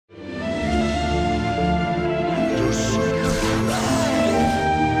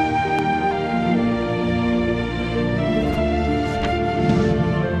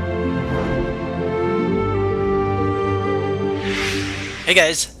Hey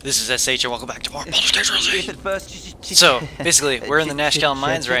guys, this is SH and welcome back to more Baldur Trilogy. So, basically, we're in the Nashkel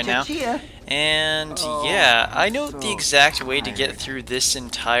mines right now, and yeah, I know the exact way to get through this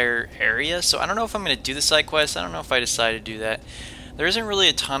entire area, so I don't know if I'm going to do the side quest. I don't know if I decide to do that. There isn't really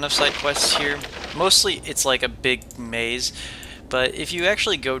a ton of side quests here. Mostly, it's like a big maze, but if you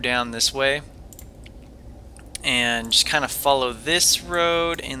actually go down this way, and just kind of follow this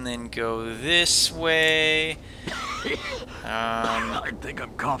road, and then go this way. I think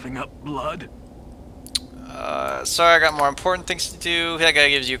I'm coughing up blood. Sorry, I got more important things to do. That guy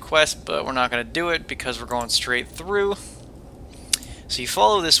gives you a quest, but we're not going to do it because we're going straight through. So you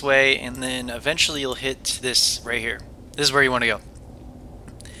follow this way, and then eventually you'll hit this right here. This is where you want to go.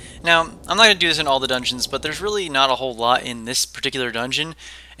 Now, I'm not going to do this in all the dungeons, but there's really not a whole lot in this particular dungeon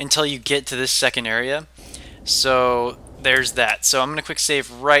until you get to this second area. So there's that. So I'm going to quick save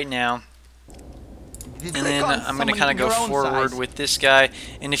right now. And then I'm going to kind of go forward with this guy.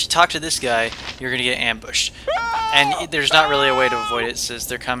 And if you talk to this guy, you're going to get ambushed. And there's not really a way to avoid it. It says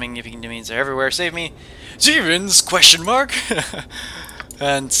they're coming. If you can do means they're everywhere. Save me. Stevens? Question mark.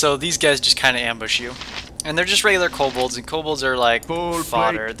 And so these guys just kind of ambush you. And they're just regular kobolds. And kobolds are like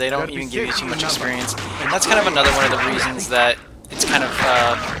fodder. They don't even give you too much experience. And that's kind of another one of the reasons that it's kind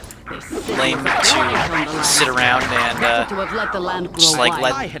of lame to sit around and just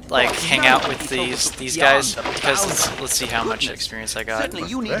like hang out with these guys, because let's see how much experience I got.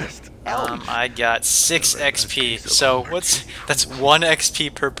 I got 6 XP. So that's 1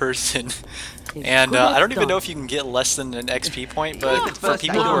 XP per person. And I don't even know if you can get less than an XP point, but for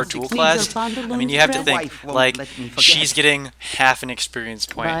people who are dual classed, I mean, you have to think, like, she's getting half an experience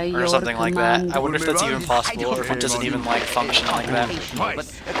point, or something like that. I wonder if that's even possible, or if it doesn't even, like, function like that.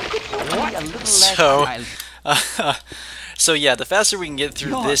 So yeah, the faster we can get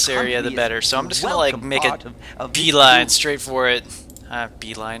through this area, the better. So I'm just gonna, like, make a beeline straight for it.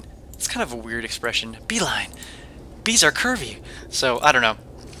 Beeline. It's kind of a weird expression. Beeline. Bees are curvy. So, I don't know.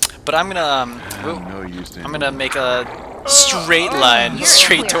 But I'm gonna make a straight line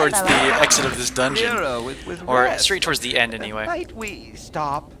straight towards the exit of this dungeon, or straight towards the end anyway.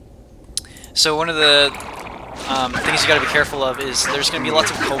 So one of the things you gotta be careful of is there's gonna be lots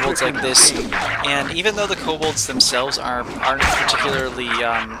of kobolds like this, and even though the kobolds themselves aren't particularly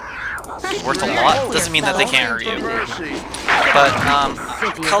worth a lot, doesn't mean that they can't hurt you. But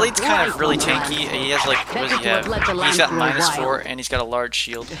Khalid's kind of really tanky. He has, like, what does he have? He's got -4 and he's got a large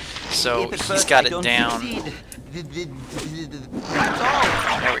shield, so he's got it down. There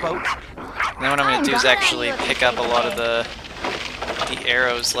we go. And then what I'm going to do is actually pick up a lot of the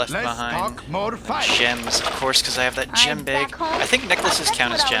arrows left behind. Gems, of course, because I have that gem bag. I think necklaces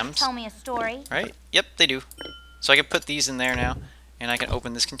count as gems, right? Yep, they do. So I can put these in there now. And I can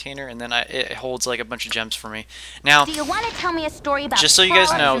open this container, and then it holds like a bunch of gems for me. Now, do you want to tell me a story about just so you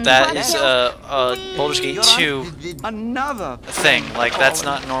guys know, that is a Baldur's Gate 2 thing. Like, that's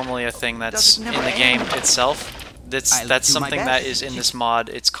not normally a thing that's in the game itself. That's something that is in this mod.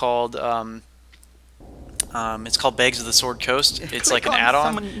 It's called Bags of the Sword Coast. It's like an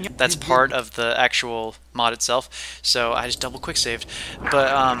add-on that's part of the actual mod itself. So I just double quick saved.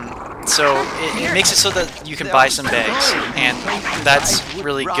 But so it makes it so that you can buy some bags, and that's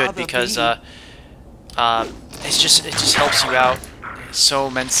really good because it just helps you out so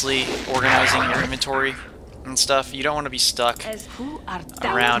immensely organizing your inventory and stuff. You don't want to be stuck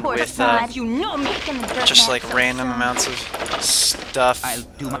around with just like random amounts of stuff,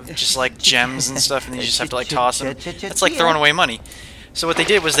 just like gems and stuff, and you just have to like toss them. That's like throwing away money. So what they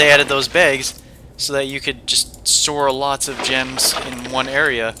did was they added those bags so that you could just store lots of gems in one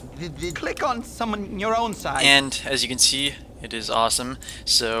area. Click on someone your own size. And as you can see, it is awesome.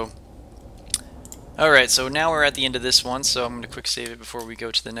 So alright, so now we're at the end of this one, so I'm going to quick save it before we go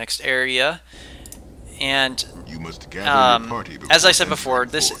to the next area. And as I said before,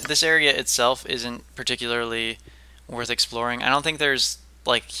 this area itself isn't particularly worth exploring. I don't think there's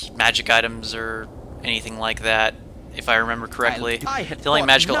like magic items or anything like that, if I remember correctly. The only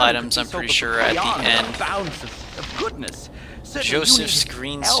magical items I'm pretty sure are at the end. Joseph's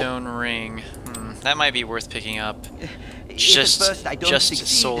greenstone ring. That might be worth picking up. Just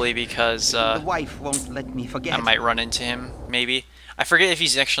solely because I might run into him, maybe. I forget if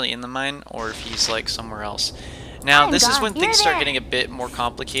he's actually in the mine or if he's like somewhere else. Now this is when things start getting a bit more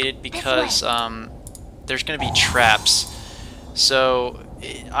complicated because there's going to be traps. So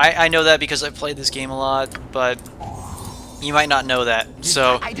I know that because I've played this game a lot, but you might not know that.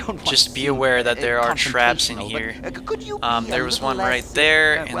 So just be aware that there are traps in here. There was one right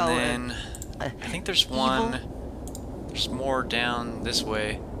there, and then I think there's one. There's more down this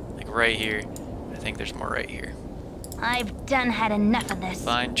way, like right here. I think there's more right here. I've done had enough of this.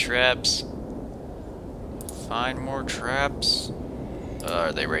 Find traps. Find more traps.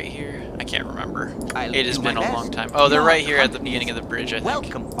 Are they right here? I can't remember. It has been a long time. Oh, they're right here at the beginning of the bridge, I think.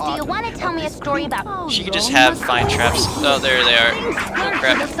 Welcome, Do you want to tell me a story about... She could just have find traps. Oh, there they are. Oh,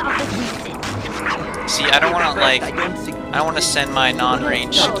 crap. See, I don't want to, like... I don't want to send my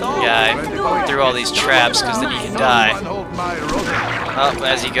non-ranged guy through all these traps, because then he can die. Oh,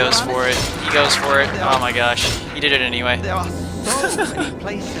 as he goes for it. He goes for it. Oh my gosh. He did it anyway. There are so many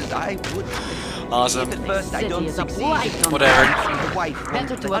places I would. Awesome. If at first I don't succeed, Whatever.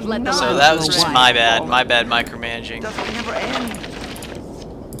 So that was just my bad. My bad micromanaging. Doesn't never end.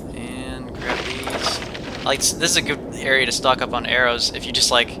 And grab these. Like, this is a good area to stock up on arrows. If you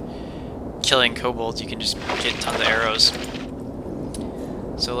just like killing kobolds, you can just get tons of arrows.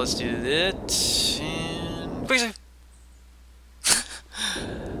 So let's do that. And quick save.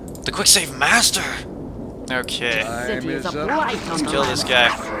 The quick save master. Okay. Let's kill this guy.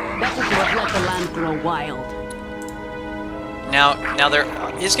 Better to have let the land grow wild. Now there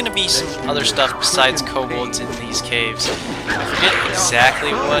is going to be some other stuff besides kobolds in these caves. I forget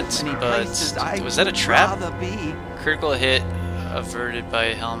exactly what, but was that a trap? Critical hit averted by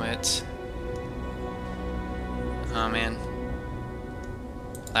a helmet. Oh man,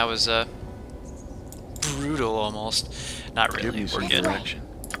 that was brutal almost. Not really. We're good.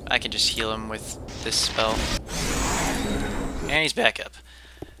 I can just heal him with this spell, and he's back up.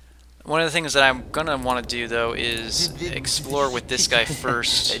 One of the things that I'm gonna want to do though is explore with this guy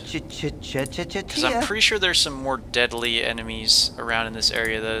first, because I'm pretty sure there's some more deadly enemies around in this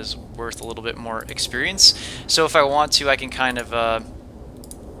area that is worth a little bit more experience. So if I want to, I can kind of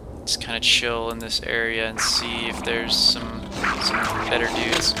just kind of chill in this area and see if there's some better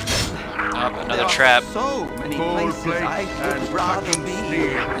dudes. Oh, another trap. I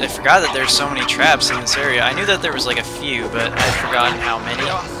forgot that there's so many traps in this area. I knew that there was like a few, but I'd forgotten how many.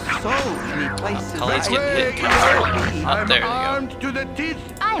 Khalid's getting hit kind of hard. Oh, there they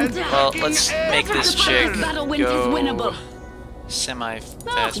go. Well, let's make this chick go semi-fast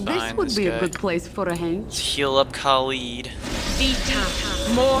behind this guy. This would be a good place for a hang. Let's heal up Khalid.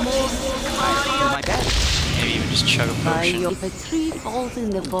 Maybe even just chug a potion. If a tree falls in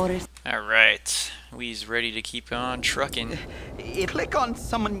the forest. Alright, we's ready to keep on trucking. Click on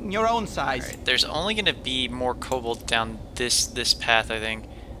someone your own size. Alright, there's only gonna be more kobold down this path, I think.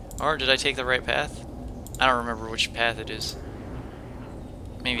 Or did I take the right path? I don't remember which path it is.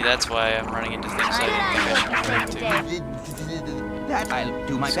 Maybe that's why I'm running into things I didn't think I should run into. That I'll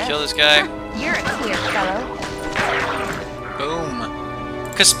do my best. Kill this guy. You're a queer fellow. Boom.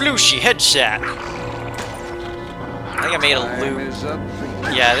 Kasplooshi headshot. I think I made a loop.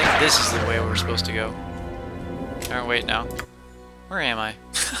 Yeah, I think this is the way we're supposed to go. Oh, wait, no. Where am I?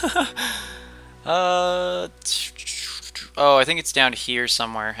 Oh, I think it's down here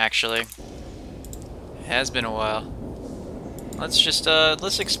somewhere, actually. It has been a while. Let's just,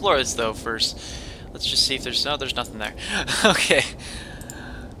 let's explore this, though, first. Let's just see if there's... No, there's nothing there. Okay.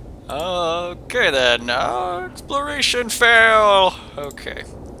 Okay, then. Exploration fail! Okay.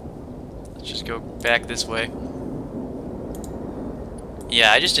 Let's just go back this way.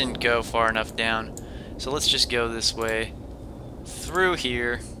 Yeah, I just didn't go far enough down. So let's just go this way. Through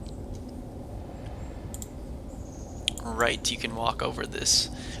here. Right, you can walk over this.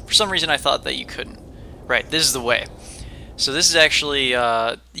 For some reason I thought that you couldn't. Right, this is the way. So this is actually,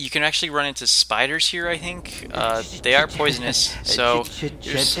 you can actually run into spiders here, I think. They are poisonous, so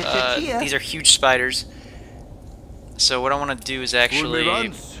there's, these are huge spiders. So what I want to do is actually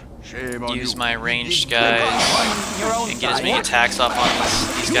use my ranged guys and get as many attacks off on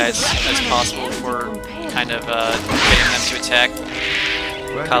these guys as possible before kind of getting them to attack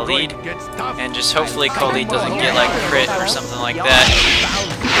Khalid. And just hopefully Khalid doesn't get like crit or something like that.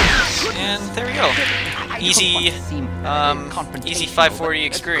 And there we go. Easy, easy 540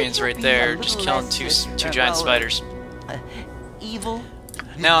 experience right there, just killing two giant spiders.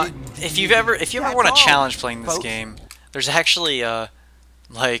 Now, if you ever want a challenge playing this game, there's actually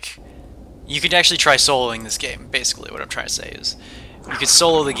like, you could actually try soloing this game. Basically, what I'm trying to say is, you could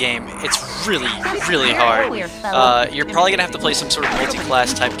solo the game. It's really, really hard. You're probably gonna have to play some sort of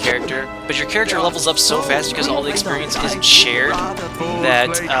multi-class type character, but your character levels up so fast because all the experience isn't shared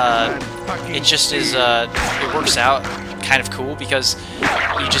that it just is. It works out kind of cool because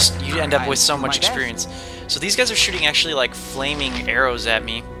you end up with so much experience. So these guys are shooting actually like flaming arrows at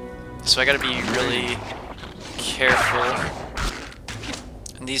me, so I gotta be really careful.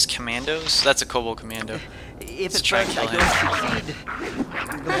 And these commandos? That's a kobold commando. Let's try and kill him.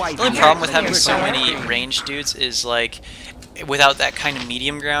 The only problem with having so many ranged dudes is like, without that kind of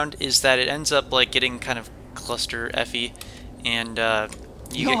medium ground, is that it ends up like getting kind of cluster Effie, and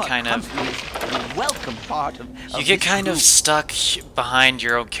you Your get kind of company is a welcome part of you get this kind of group. stuck behind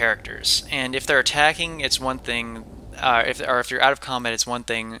your own characters, and if they're attacking, it's one thing. If you're out of combat, it's one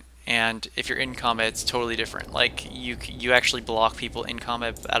thing, and if you're in combat, it's totally different. Like you actually block people in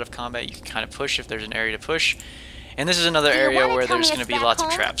combat, out of combat. You can kind of push if there's an area to push, and this is another Do you area wanna where tell there's me going to it's be back lots of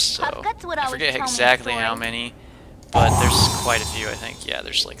home? traps. So Puppets would I always forget tell me exactly how stories. many, but there's quite a few. I think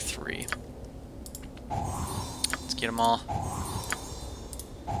there's like 3. Let's get them all.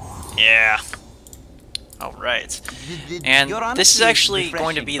 Yeah. Alright. And Your this is honesty actually is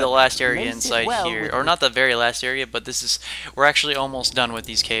going to refreshing, be the but last area lace it inside well here. with Or the- not the very last area, but we're actually almost done with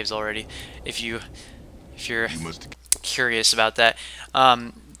these caves already. If you're curious about that.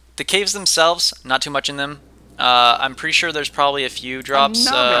 The caves themselves, not too much in them. I'm pretty sure there's probably a few drops,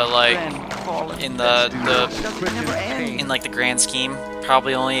 Another like friend fallen. in Does it never end? in like the grand scheme,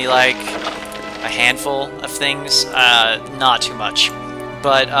 probably only like a handful of things, not too much.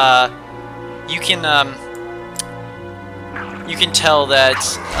 But you can tell that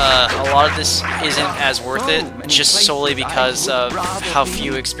a lot of this isn't as worth it, just solely because of how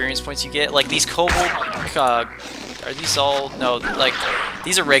few experience points you get. Like these kobold, are these all? No, like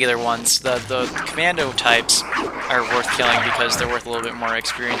these are regular ones. The commando types are worth killing because they're worth a little bit more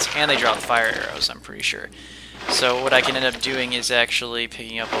experience, and they drop fire arrows, I'm pretty sure. So what I can end up doing is actually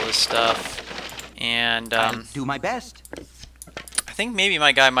picking up all this stuff, and I'll do my best. I think maybe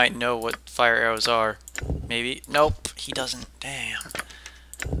my guy might know what fire arrows are. Maybe. Nope, he doesn't. Damn.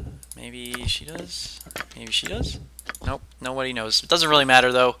 Maybe she does? Maybe she does? Nope, nobody knows. It doesn't really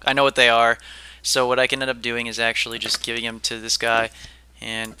matter though. I know what they are. So what I can end up doing is actually just giving them to this guy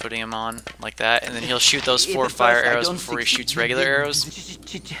and putting him on like that, and then he'll shoot those 4 fire arrows before he shoots regular arrows.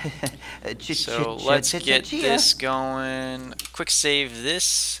 So let's get this going. Quick save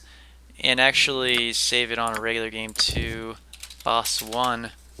this, and actually save it on a regular game too. Boss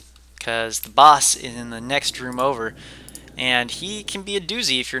 1, because the boss is in the next room over, and he can be a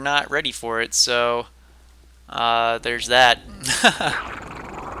doozy if you're not ready for it. So there's that.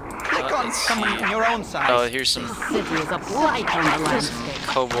 Click on Let's someone see. on your own size. Oh, here's some City is a blight on the landscape.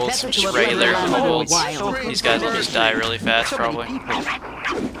 kobolds, Better just to have regular let the land kobolds. go wild. These guys will just die really fast, So many probably. people.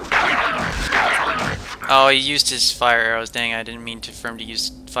 Oh, he used his fire arrows. Dang, I didn't mean for him to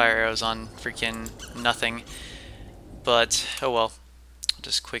use fire arrows on freaking nothing. But, oh well. I'll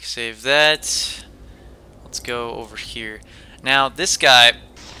just quick save that. Let's go over here. Now, this guy,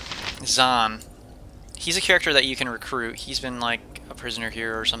 Zahn, he's a character that you can recruit. He's been like a prisoner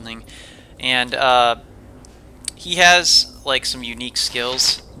here or something. And he has like some unique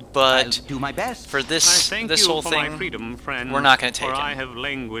skills, but I'll do my best. for I this thank this you whole for my thing, freedom, friend, we're not going to take for I him. have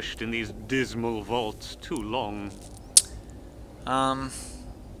languished in these dismal vaults too long.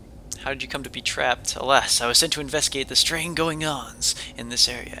 How did you come to be trapped? Alas, I was sent to investigate the strange going-ons in this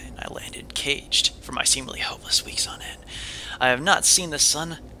area, and I landed caged for my seemingly hopeless weeks on end. I have not seen the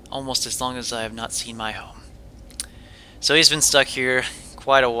sun almost as long as I have not seen my home. So he's been stuck here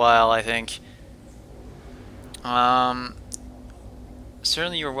quite a while, I think.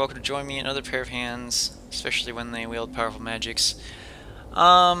 Certainly you are welcome to join me in another pair of hands, especially when they wield powerful magics.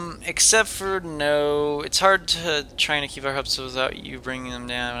 Except for no, it's hard to trying to keep our hopes without you bringing them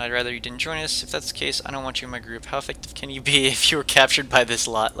down. I'd rather you didn't join us. If that's the case, I don't want you in my group. How effective can you be if you were captured by this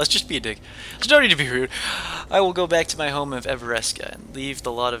lot? Let's just be a dick. There's no need to be rude. I will go back to my home of Everesca and leave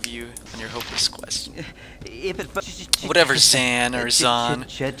the lot of you on your hopeless quest. If it Whatever, Zan or Zahn.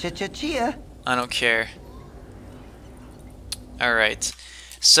 Chia. I don't care. Alright,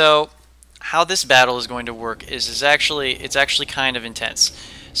 so how this battle is going to work is it's actually kind of intense.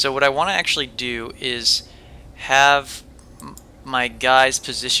 So what I want to actually do is have my guys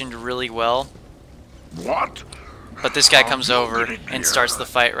positioned really well. What? But this guy comes over and starts the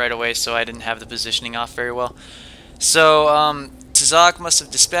fight right away, so I didn't have the positioning off very well. So Tzak must have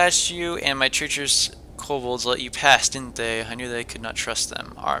dispatched you, and my treacherous kobolds let you pass, didn't they? I knew they could not trust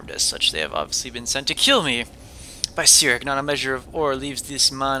them. Armed as such, they have obviously been sent to kill me. By Sirik, not a measure of ore leaves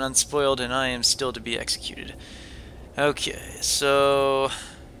this mine unspoiled, and I am still to be executed. Okay, so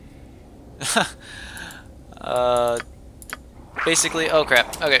basically, oh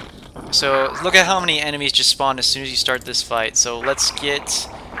crap. Okay, so look at how many enemies just spawned as soon as you start this fight. So let's get.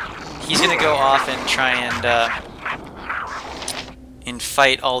 He's gonna go off and try and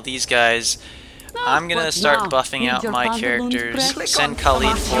fight all these guys. I'm gonna start buffing out my characters, send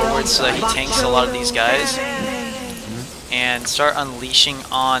Khalid forward so that he tanks a lot of these guys, and start unleashing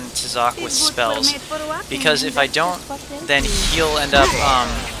on Tzak with spells. Because if I don't, then he'll end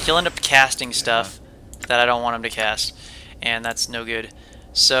up casting stuff that I don't want him to cast, and that's no good.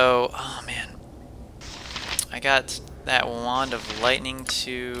 So, oh man, I got that wand of lightning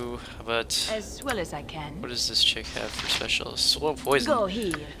too, but As well as I can. what does this chick have for special? Slow poison. Go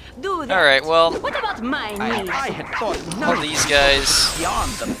here. Do that. Alright, well, What about my I knees? had thought all none these guys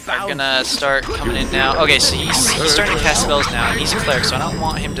beyond the are bounds. gonna start coming in now. Okay, so he's starting to cast spells now. He's a cleric, so I don't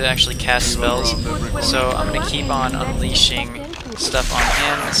want him to actually cast spells. So I'm gonna keep on unleashing stuff on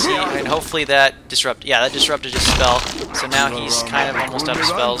him. See, and hopefully that disrupted his spell. So now he's kind of almost out of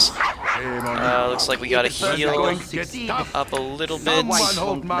spells. Looks like we gotta heal up a little bit.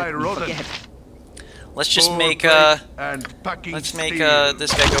 Let's just make this guy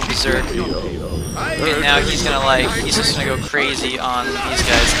go berserk. And now he's just gonna go crazy on these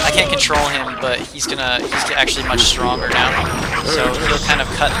guys. I can't control him, but he's actually much stronger now. So he'll kind of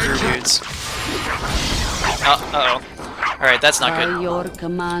cut through dudes. Uh-oh. Alright, that's not By good. your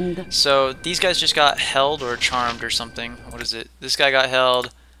command. So these guys just got held or charmed or something. What is it? This guy got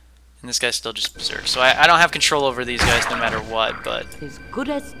held, and this guy's still just berserk. So I don't have control over these guys no matter what, but As good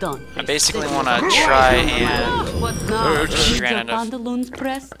as done. I basically want to try and... What now? She Needs ran your out of- pantaloons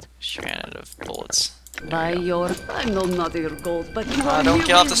pressed? She ran out of bullets. By your... I know not your goals, but you are Don't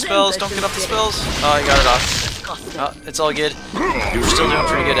get off the nearly spells, them don't that get off the you spells. Oh, I got it off. disgusting. Oh, it's all good. We're still doing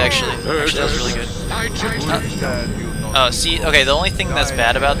pretty good, actually. Actually, that was really good. See, okay, the only thing that's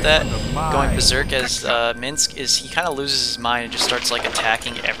bad about that, going berserk as Minsk, is he kind of loses his mind and just starts, like,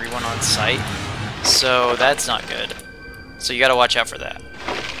 attacking everyone on sight. So that's not good. So you gotta watch out for that.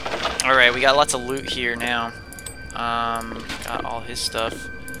 Alright, we got lots of loot here now. Got all his stuff.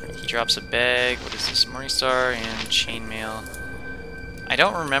 He drops a bag. What is this? Morningstar and chainmail. I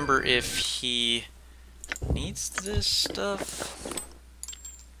don't remember if he needs this stuff.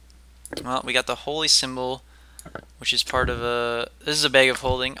 Well, we got the holy symbol, which is part of a... This is a bag of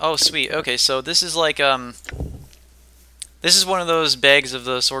holding. Oh, sweet. Okay, so this is like, this is one of those bags of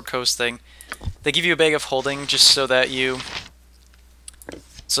the Sword Coast thing. They give you a bag of holding just so that you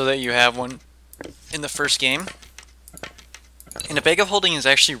have one in the first game. And a bag of holding is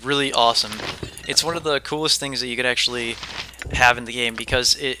actually really awesome. It's one of the coolest things that you could actually have in the game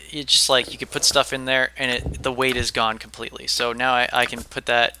because it just like you could put stuff in there and the weight is gone completely. So now I can put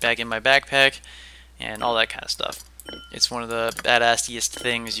that back in my backpack and all that kind of stuff. It's one of the badassiest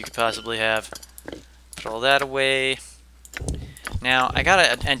things you could possibly have. Put all that away. Now I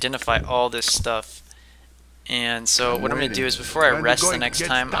gotta identify all this stuff, and so what I'm gonna do is before I rest the next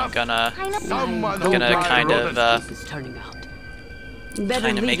time, I'm gonna kind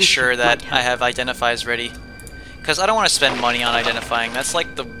of make sure that I have identifies ready, because I don't want to spend money on identifying. That's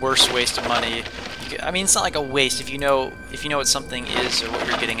like the worst waste of money. I mean, it's not like a waste if you know what something is or what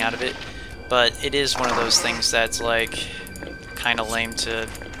you're getting out of it, but it is one of those things that's like kind of lame to.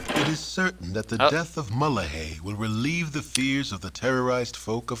 It is certain that the death of Mullahay will relieve the fears of the terrorized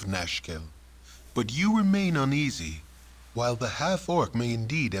folk of Nashkel. But you remain uneasy. While the half-orc may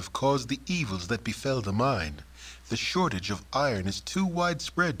indeed have caused the evils that befell the mine, the shortage of iron is too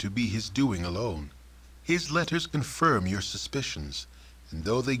widespread to be his doing alone. His letters confirm your suspicions, and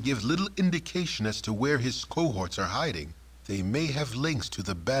though they give little indication as to where his cohorts are hiding, they may have links to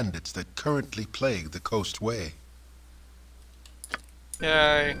the bandits that currently plague the Coastway.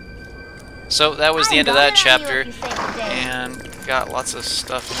 Yay. So that was the end of that chapter, and got lots of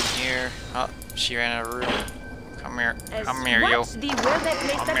stuff in here. Oh, she ran out of room. Come here, yo.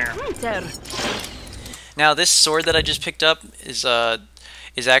 Come here. Now this sword that I just picked up is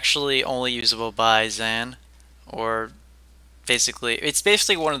actually only usable by Zan, or basically it's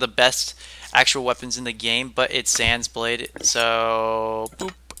basically one of the best actual weapons in the game, but it's Zan's blade. So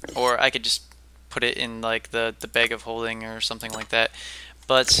boop, or I could just put it in like the bag of holding or something like that.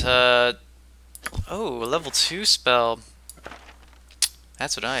 But oh, a level 2 spell.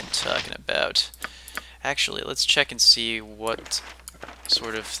 That's what I'm talking about. Actually, let's check and see what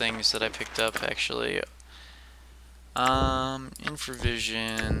sort of things that I picked up actually.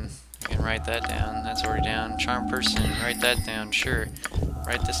 Infravision. I can write that down. That's already down. Charm person. Write that down. Sure.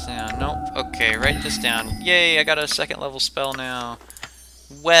 Write this down. Nope. Okay, write this down. Yay, I got a 2nd level spell now.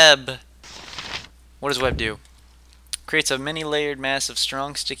 Web. What does web do? Creates a many-layered mass of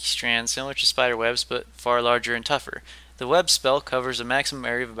strong, sticky strands similar to spider webs, but far larger and tougher. The web spell covers a maximum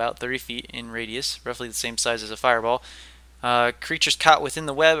area of about 30 feet in radius, roughly the same size as a fireball. Creatures caught within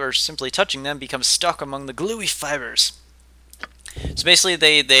the web or simply touching them become stuck among the gluey fibers. So basically,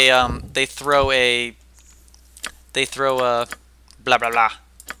 they throw a blah blah blah.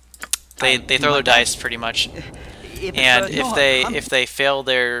 They throw their dice pretty much, and if they fail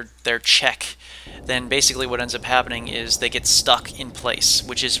their check, then basically what ends up happening is they get stuck in place,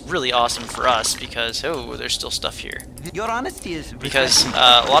 which is really awesome for us because, oh, there's still stuff here. Your honesty is Because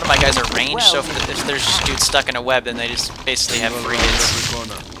refreshing. a lot of my guys are ranged, so Well, if there's just dudes stuck in a web, then they just basically have free hits.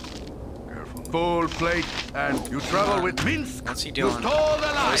 Full plate, and you travel with Minsk. What's he You doing? stole the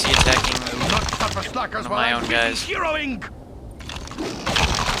How is line. he attacking I will not suffer slackers one of while my I'm own busy guys? heroing.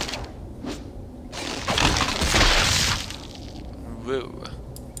 Woo.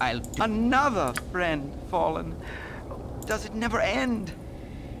 Another friend fallen. Does it never end?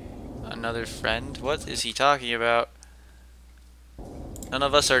 Another friend? What is he talking about? None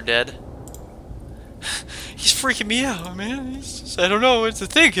of us are dead. He's freaking me out, man. I don't know what to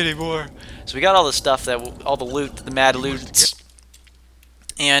think anymore. So we got all the stuff all the loot, the mad loot,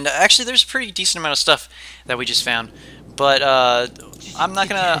 and actually, there's a pretty decent amount of stuff that we just found. But I'm not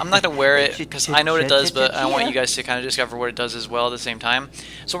gonna wear it because I know what it does, but I want you guys to kind of discover what it does as well at the same time.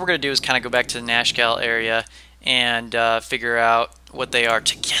 So what we're gonna do is kind of go back to the Nashkel area and figure out what they are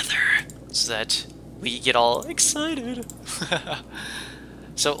together, so that we get all excited.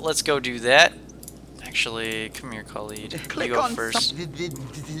 So let's go do that. Actually, come here, Khalid. You go first.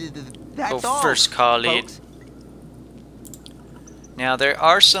 That's Go all, first, Khalid. folks. Now there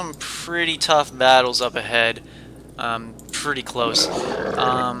are some pretty tough battles up ahead. Pretty close.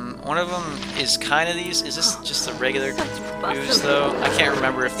 One of them is kind of these. Is this just the regular dudes though? I can't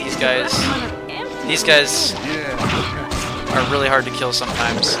remember if these guys are really hard to kill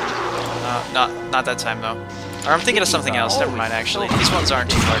sometimes. Not that time though. Or I'm thinking of something else. Never mind. Actually, these ones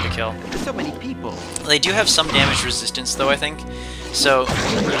aren't too hard to kill. There's so many people. They do have some damage resistance though, I think. So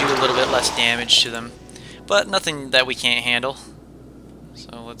you do a little bit less damage to them, but nothing that we can't handle.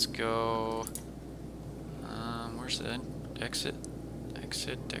 So let's go. Where's the exit?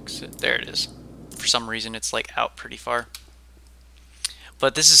 Exit. There it is. For some reason, it's like out pretty far.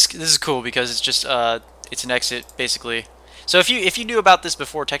 But this is cool because it's just it's an exit basically. So if you knew about this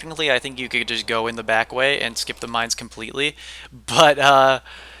before, technically, I think you could just go in the back way and skip the mines completely. But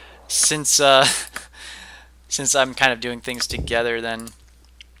since since I'm kind of doing things together, then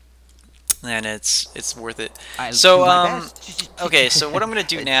it's worth it. I'll So do my best. okay, so what I'm gonna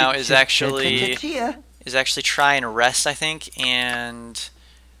do now is actually Chia. try and rest, I think, and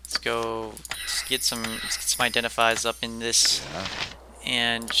let's get some identifies up in this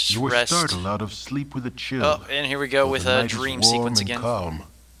and just You were rest. startled out of sleep with a chill. Oh, and here we go though with the a night is dream warm sequence and again. Calm.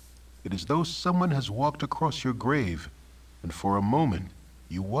 It is though someone has walked across your grave, and for a moment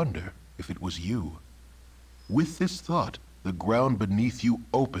you wonder if it was you. With this thought, the ground beneath you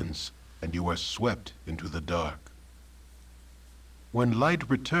opens, and you are swept into the dark. When light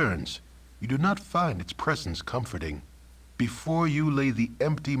returns, you do not find its presence comforting. Before you lay the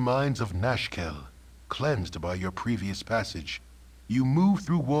empty mines of Nashkel, cleansed by your previous passage. You move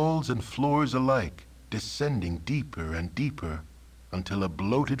through walls and floors alike, descending deeper and deeper, until a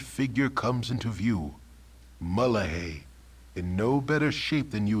bloated figure comes into view. Mullahay, in no better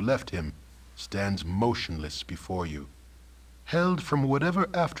shape than you left him, stands motionless before you. Held from whatever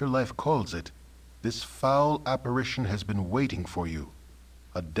afterlife calls it, this foul apparition has been waiting for you.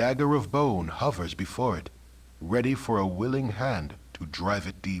 A dagger of bone hovers before it, ready for a willing hand to drive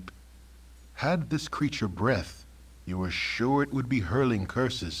it deep. Had this creature breath, you were sure it would be hurling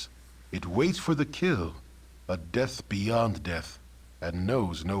curses. It waits for the kill, a death beyond death, and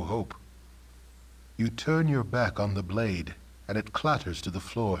knows no hope. You turn your back on the blade, and it clatters to the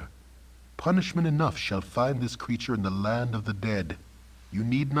floor. Punishment enough shall find this creature in the land of the dead. You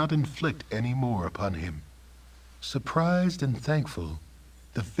need not inflict any more upon him. Surprised and thankful,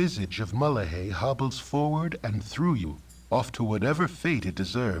 the visage of Mullahay hobbles forward and through you, off to whatever fate it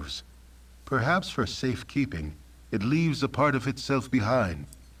deserves. Perhaps for safekeeping, it leaves a part of itself behind.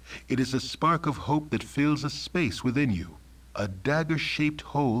 It is a spark of hope that fills a space within you. A dagger-shaped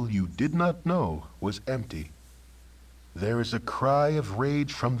hole you did not know was empty. There is a cry of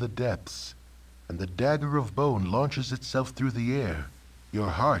rage from the depths, and the dagger of bone launches itself through the air. Your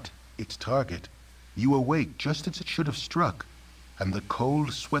heart, its target. You awake just as it should have struck, and the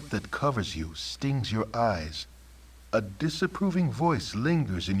cold sweat that covers you stings your eyes. A disapproving voice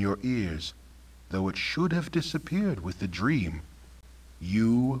lingers in your ears, though it should have disappeared with the dream.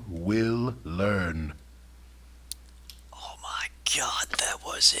 You will learn. Oh my god, that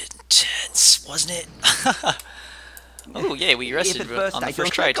was intense, wasn't it? Oh yeah, we rested If at first on the I first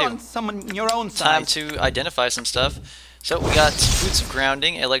don't try click too. on someone your own Time size. to identify some stuff. So we got boots of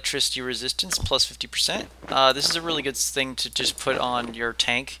grounding, electricity resistance plus 50%. This is a really good thing to just put on your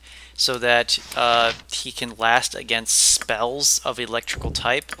tank so that he can last against spells of electrical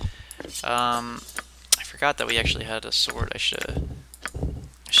type. I forgot that we actually had a sword. I should have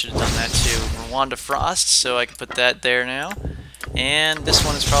done that too. We're Wand of Frost, so I can put that there now. And this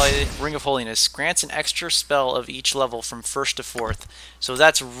one is probably Ring of Holiness. Grants an extra spell of each level from 1st to 4th. So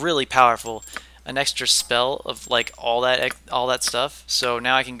that's really powerful. An extra spell of like all that stuff. So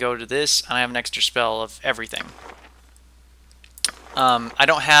now I can go to this and I have an extra spell of everything. I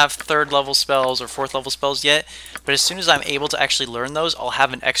don't have 3rd level spells or 4th level spells yet, but as soon as I'm able to actually learn those, I'll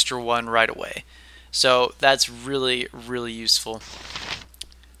have an extra one right away. So that's really, really useful.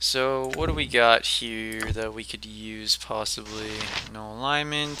 So what do we got here that we could use possibly? No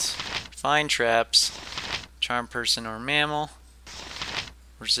alignment, find traps, charm person or mammal,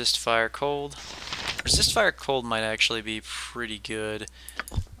 resist fire cold. Resist fire cold might actually be pretty good.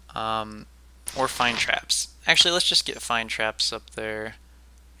 Or find traps. Actually, let's just get find traps up there,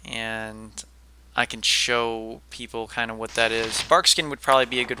 and I can show people kind of what that is. Barkskin would probably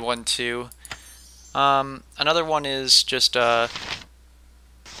be a good one too. Another one is just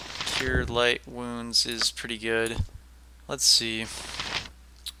Cure Light Wounds is pretty good. Let's see.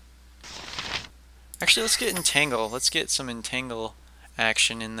 Actually, let's get Entangle. Let's get some Entangle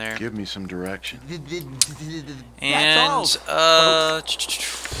action in there. Give me some direction. And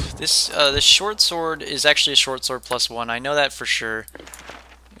this short sword is actually a short sword +1. I know that for sure.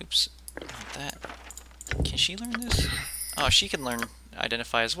 Oops, not that. Can she learn this? Oh, she can learn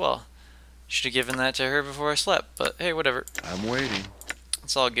Identify as well. Should have given that to her before I slept, but hey, whatever. I'm waiting.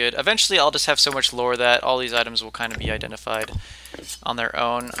 It's all good. Eventually, I'll just have so much lore that all these items will kind of be identified on their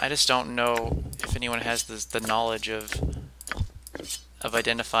own. I just don't know if anyone has the knowledge of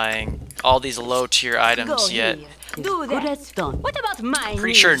identifying all these low-tier items yet. Do that. Done. What about mine?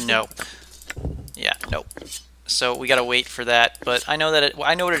 Pretty sure no. Yeah, nope. So we gotta wait for that. But I know that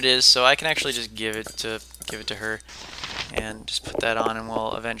I know what it is, so I can actually just give it to her, and just put that on, and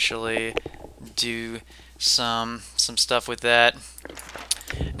we'll eventually do some stuff with that.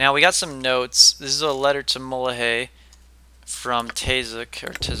 Now we got some notes. This is a letter to Mullahay from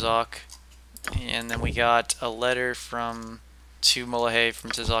Tazok, and then we got a letter to Mullahay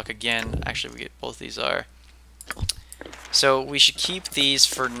from Tazok again. Actually, we get both these are. So we should keep these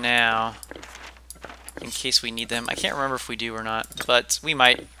for now, in case we need them. I can't remember if we do or not, but we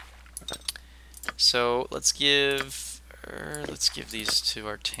might. So let's give these to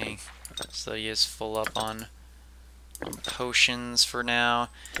our tank, so he is full up on potions for now.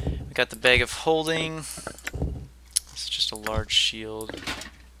 We got the bag of holding. It's just a large shield.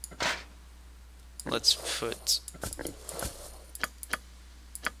 Let's put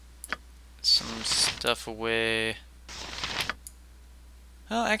some stuff away.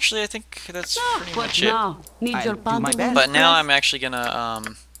 Well, actually, I think that's pretty much it. Now, need your bundle. But now I'm actually gonna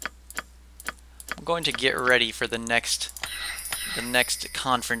I'm going to get ready for the next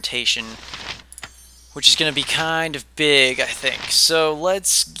confrontation, which is gonna be kind of big, I think. So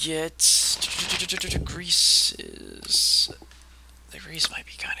let's get Grease. The Grease might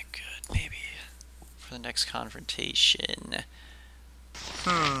be kind of good, maybe, for the next confrontation.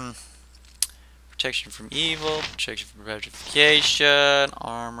 Protection from evil, protection from petrification,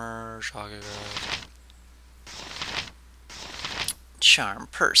 armor, shotgun, charm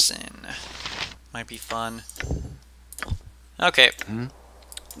person. Might be fun. Okay,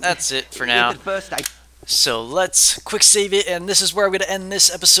 that's it for now. So let's quick save it, and this is where I'm going to end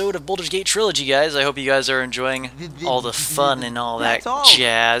this episode of Baldur's Gate Trilogy, guys. I hope you guys are enjoying all the fun and all that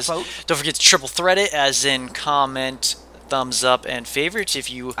jazz. Don't forget to triple thread it, as in comment, thumbs up, and favorites if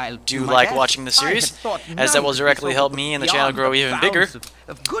you do like watching the series, as that will directly help me and the channel grow even bigger.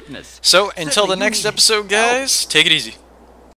 So until the next episode, guys, take it easy.